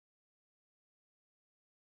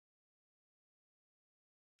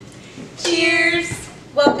Cheers!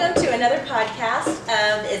 Welcome to another podcast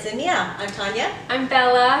of Is and Yeah. I'm Tanya. I'm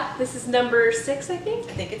Bella. This is number 6, I think.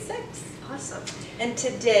 I think it's 6. Awesome. And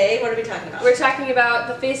today, what are we talking about? We're talking about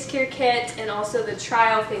the face care kit and also the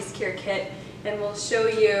trial face care kit, and we'll show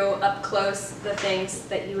you up close the things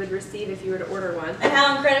that you would receive if you were to order one. And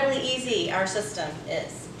how incredibly easy our system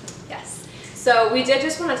is. Yes. So we did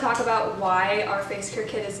just want to talk about why our face care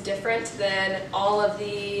kit is different than all of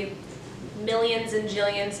the millions and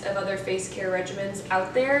jillions of other face care regimens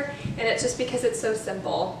out there, and it's just because it's so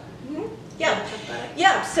simple. Mm-hmm.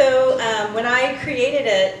 Yeah. So when I created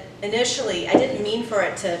it initially, I didn't mean for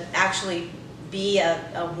it to actually be a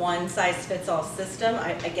one-size-fits-all system.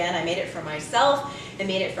 I made it for myself. I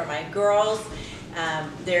made it for my girls.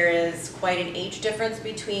 There is quite an age difference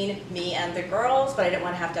between me and the girls, but I didn't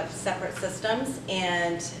want to have separate systems,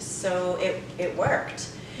 and so it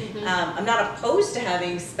worked. Mm-hmm. I'm not opposed to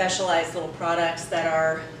having specialized little products that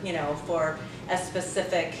are, for a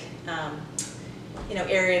specific,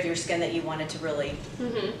 area of your skin that you wanted to really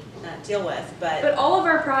deal with. But all of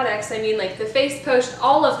our products, like the Face Post,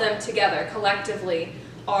 all of them together collectively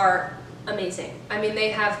are amazing. they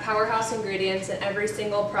have powerhouse ingredients in every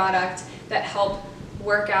single product that help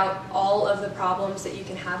work out all of the problems that you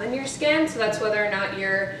can have in your skin. So that's whether or not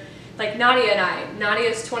you're like Nadia and I. Nadia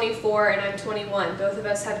is 24 and I'm 21. Both of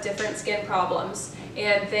us have different skin problems,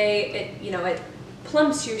 and it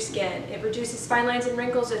plumps your skin. It reduces fine lines and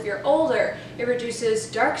wrinkles if you're older. It reduces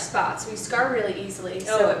dark spots. We scar really easily.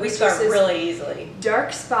 We scar really easily.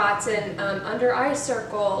 Dark spots and under eye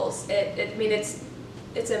circles.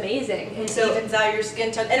 It's amazing. And so it evens out your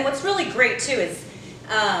skin tone. And what's really great too is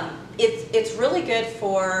it's really good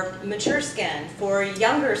for mature skin, for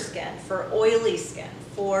younger skin, for oily skin,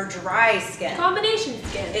 for dry skin. Combination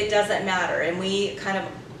skin. It doesn't matter. And we kind of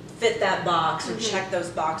fit that box or check those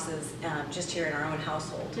boxes just here in our own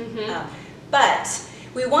household. But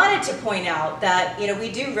we wanted to point out that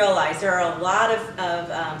we do realize there are a lot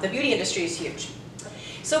of the beauty industry is huge.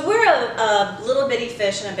 So we're a little bitty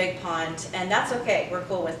fish in a big pond, and that's okay. We're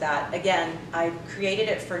cool with that. Again, I created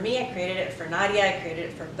it for me. I created it for Nadia. I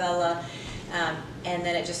created it for Bella. And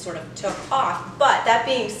then it just sort of took off. But that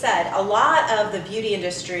being said, a lot of the beauty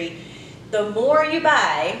industry, the more you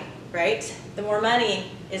buy, right, the more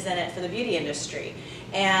money is in it for the beauty industry.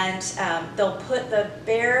 And they'll put the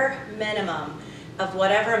bare minimum of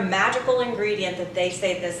whatever magical ingredient that they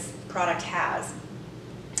say this product has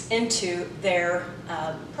into their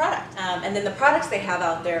product. And then the products they have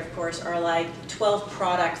out there, of course, are like 12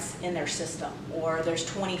 products in their system, or there's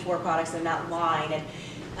 24 products in that line. And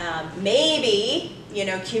maybe,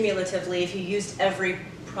 cumulatively, if you used every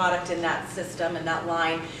product in that system and that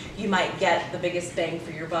line, you might get the biggest bang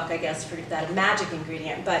for your buck, I guess, for that magic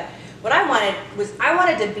ingredient. But what I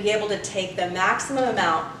wanted to be able to take the maximum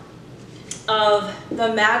amount of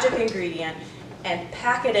the magic ingredient and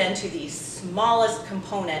pack it into the smallest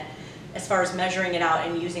component as far as measuring it out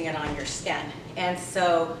and using it on your skin. And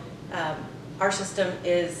so our system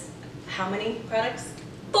is how many products?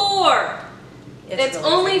 4! It's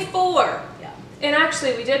really only 4. Yeah. And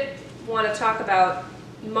actually, we did want to talk about,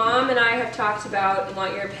 Mom and I have talked about, and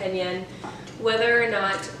want your opinion, whether or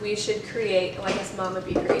not we should create, I guess Mom would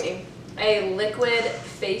be creating, a liquid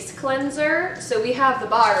face cleanser. So we have the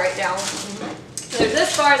bar right now. So there's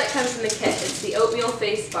this bar that comes in the kit. It's the oatmeal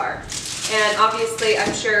face bar. And obviously,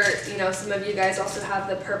 I'm sure, some of you guys also have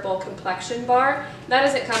the purple complexion bar. That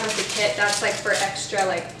doesn't come with the kit. That's like for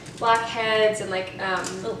extra, blackheads and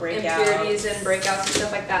impurities and breakouts and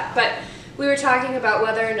stuff like that. But we were talking about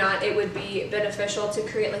whether or not it would be beneficial to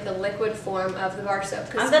create a liquid form of the bar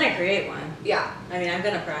soap. I'm going to create one. Yeah. I'm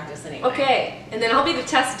going to practice anyway. Okay. And then I'll be the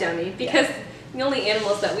test dummy because the only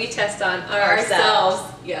animals that we test on are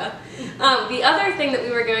ourselves. Yeah. The other thing that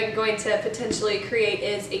we were going to potentially create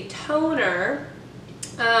is a toner.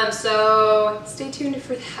 So stay tuned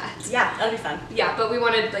for that. Yeah, that'll be fun. Yeah, but we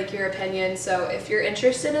wanted your opinion. So if you're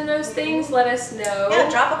interested in those things, let us know. Yeah,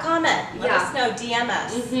 drop a comment. Let us know. DM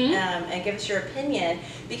us and give us your opinion.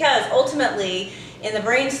 Because ultimately, in the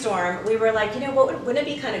brainstorm, we were like, wouldn't it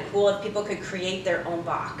be kind of cool if people could create their own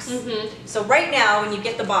box? So right now, when you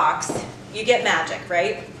get the box, you get magic,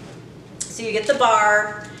 right? So you get the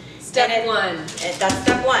bar. Step 1. That's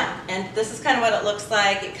step 1. And this is kind of what it looks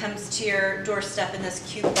like. It comes to your doorstep in this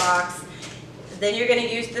cute box. Then you're going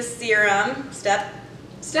to use the serum. Step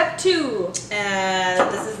 2.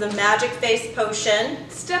 This is the magic face potion.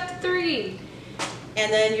 Step 3.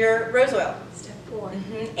 And then your rose oil. Step 4.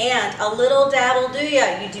 And a little dab will do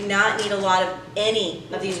ya. You do not need a lot of any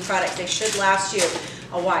of these products. They should last you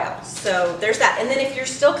a while. So there's that. And then if you're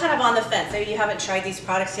still kind of on the fence, maybe you haven't tried these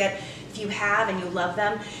products yet, if you have and you love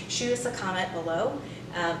them, shoot us a comment below.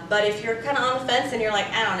 But if you're kind of on the fence and you're like,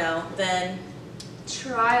 I don't know, then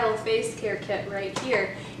trial face care kit right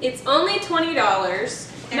here. It's only $20.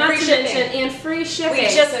 And Not free to shipping. mention, and free shipping.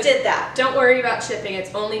 we just So did that. don't worry about shipping.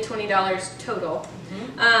 It's only $20 total.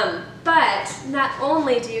 But not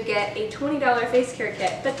only do you get a $20 face care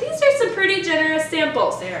kit, but these are some pretty generous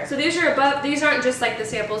samples. They are. So these are above. These aren't just like the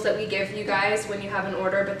samples that we give you guys when you have an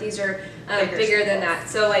order, but these are bigger than that.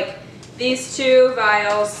 So like these 2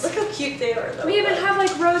 vials. Look how cute they are, though. We even have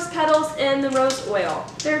like rose petals and the rose oil.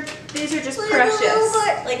 These are just Look at the precious. little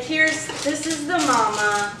butt. Like this is the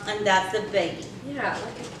mama and that's the baby. Yeah,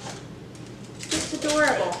 just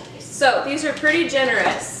adorable. So these are pretty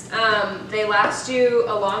generous. They last you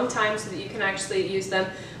a long time so that you can actually use them.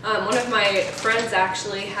 One of my friends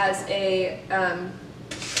actually has a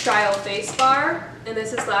trial face bar, and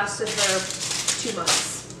this has lasted her 2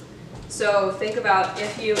 months. So think about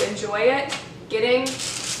if you enjoy it, getting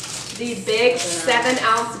the big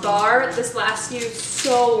 7-ounce bar. This lasts you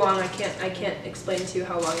so long. I can't explain to you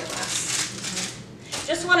how long it lasts.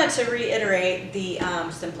 Just wanted to reiterate the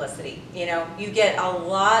simplicity. You know, you get a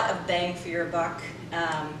lot of bang for your buck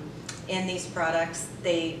in these products.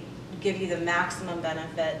 They give you the maximum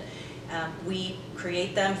benefit. We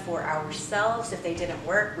create them for ourselves. If they didn't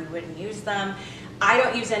work, we wouldn't use them. I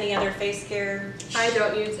don't use any other face care. I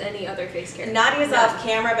don't use any other face care. Nadia's off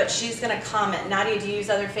camera, but she's going to comment. Nadia, do you use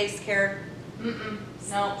other face care?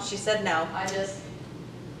 No, She said no. I just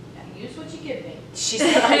use what you give me. She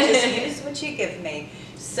said, I just use what you give me.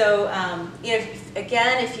 So, you know,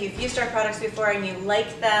 again, if you've used our products before and you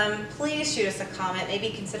like them, please shoot us a comment. Maybe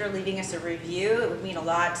consider leaving us a review. It would mean a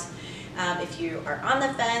lot. If you are on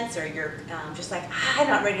the fence or you're just like, I'm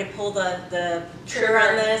not ready to pull the trigger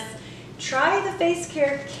on this, try the face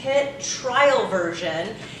care kit trial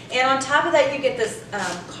version. And on top of that, you get this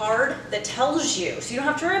card that tells you, so you don't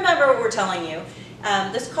have to remember what we're telling you.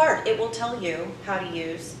 This card, it will tell you how to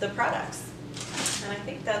use the products. And I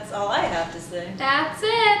think that's all I have to say. That's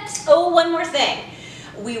it. Oh, one more thing.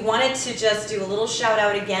 We wanted to just do a little shout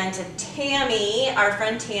out again to Tammy, our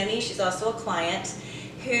friend Tammy. She's also a client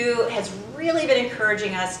who has really been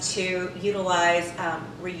encouraging us to utilize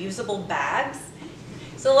reusable bags.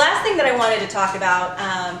 So the last thing that I wanted to talk about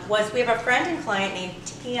was we have a friend and client named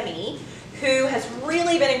Tammy who has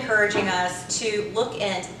really been encouraging us to look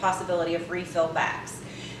into the possibility of refill bags.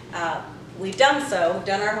 We've done so, we've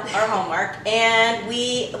done our homework, and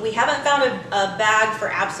we haven't found a bag for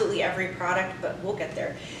absolutely every product, but we'll get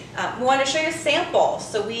there. We want to show you a sample.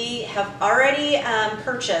 So we have already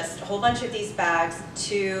purchased a whole bunch of these bags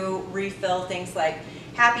to refill things like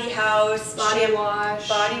Happy House, Body wash,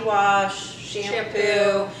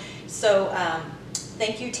 shampoo. So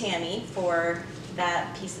thank you, Tammy, for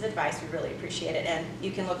that piece of advice. We really appreciate it, and you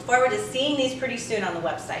can look forward to seeing these pretty soon on the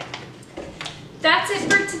website. That's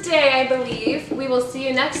it for today, I believe. We will see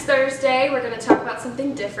you next Thursday. We're going to talk about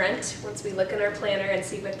something different once we look at our planner and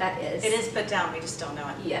see what that is. It is put down, we just don't know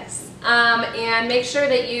it. Yes. And make sure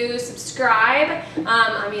that you subscribe.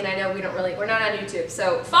 I mean, I know we're not on YouTube,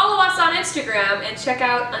 so follow us on Instagram and check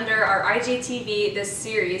out under our IGTV this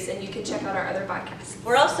series, and you can check out our other podcasts.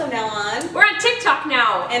 We're also now on We're on TikTok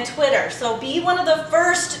now. and Twitter, so be one of the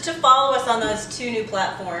first to follow us on those 2 new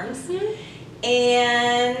platforms.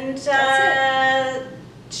 And share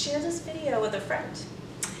this video with a friend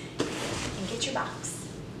and get your box.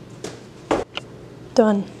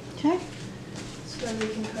 Done. Okay. So then we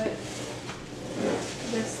can put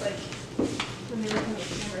this like when they look in the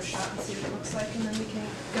camera shot and see what it looks like, and then we can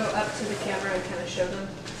go up to the camera and kind of show them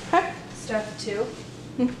stuff too.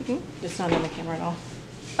 It's not on the camera at all.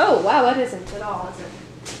 Oh wow, that isn't at all, is it?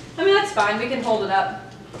 I mean, that's fine. We can hold it up.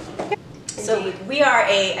 So we are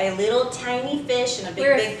a little tiny fish in a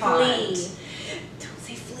We're a big pond. flea. Don't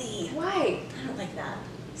say flea. Why? I don't like that.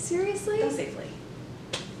 Seriously? Don't say flea.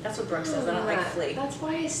 That's what Brooke says. I don't like flea. That's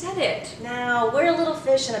why I said it. No, we're a little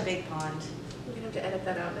fish in a big pond. We're gonna have to edit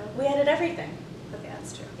that out now. We edit everything. Okay,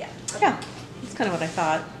 that's true. Yeah. Yeah, that's kind of what I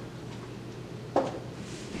thought.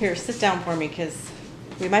 Here, sit down for me because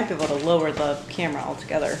we might be able to lower the camera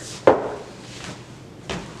altogether.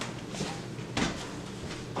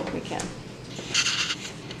 We can.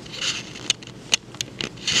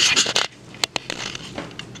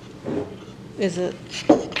 Is it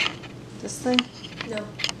this thing? No,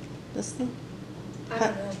 This thing? I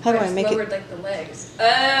don't know. How do I just make it- lowered like the legs.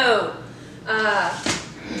 Oh, yeah.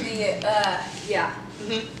 Yeah,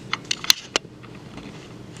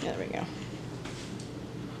 there we go.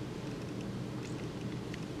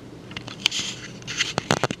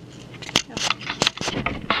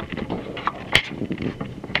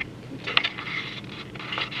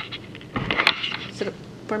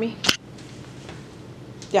 for me?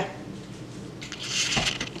 Yeah.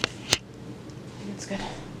 That's good.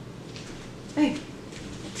 Hey.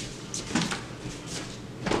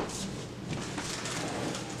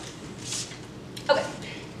 Okay.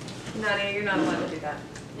 Nadia, you're not allowed to do that.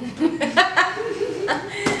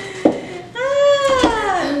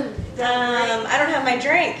 I don't have my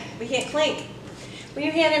drink. We can't clink. Will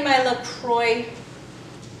you hand in my LaCroix?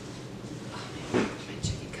 My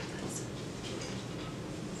chicken cutlets.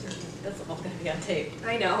 That's all gonna be on tape.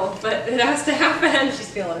 I know, but it has to happen. She's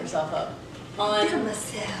feeling herself up. I'm feeling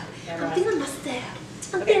myself. Yeah, I'm feeling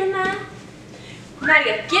myself. I'm Okay. feeling my.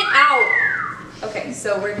 Nadia, get out. Okay,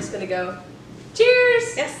 so we're just gonna go.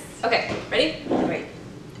 Cheers. Yes. Okay, ready? Wait.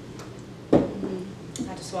 I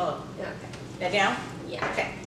have to swallow. Yeah. Okay. That down? Yeah. Okay.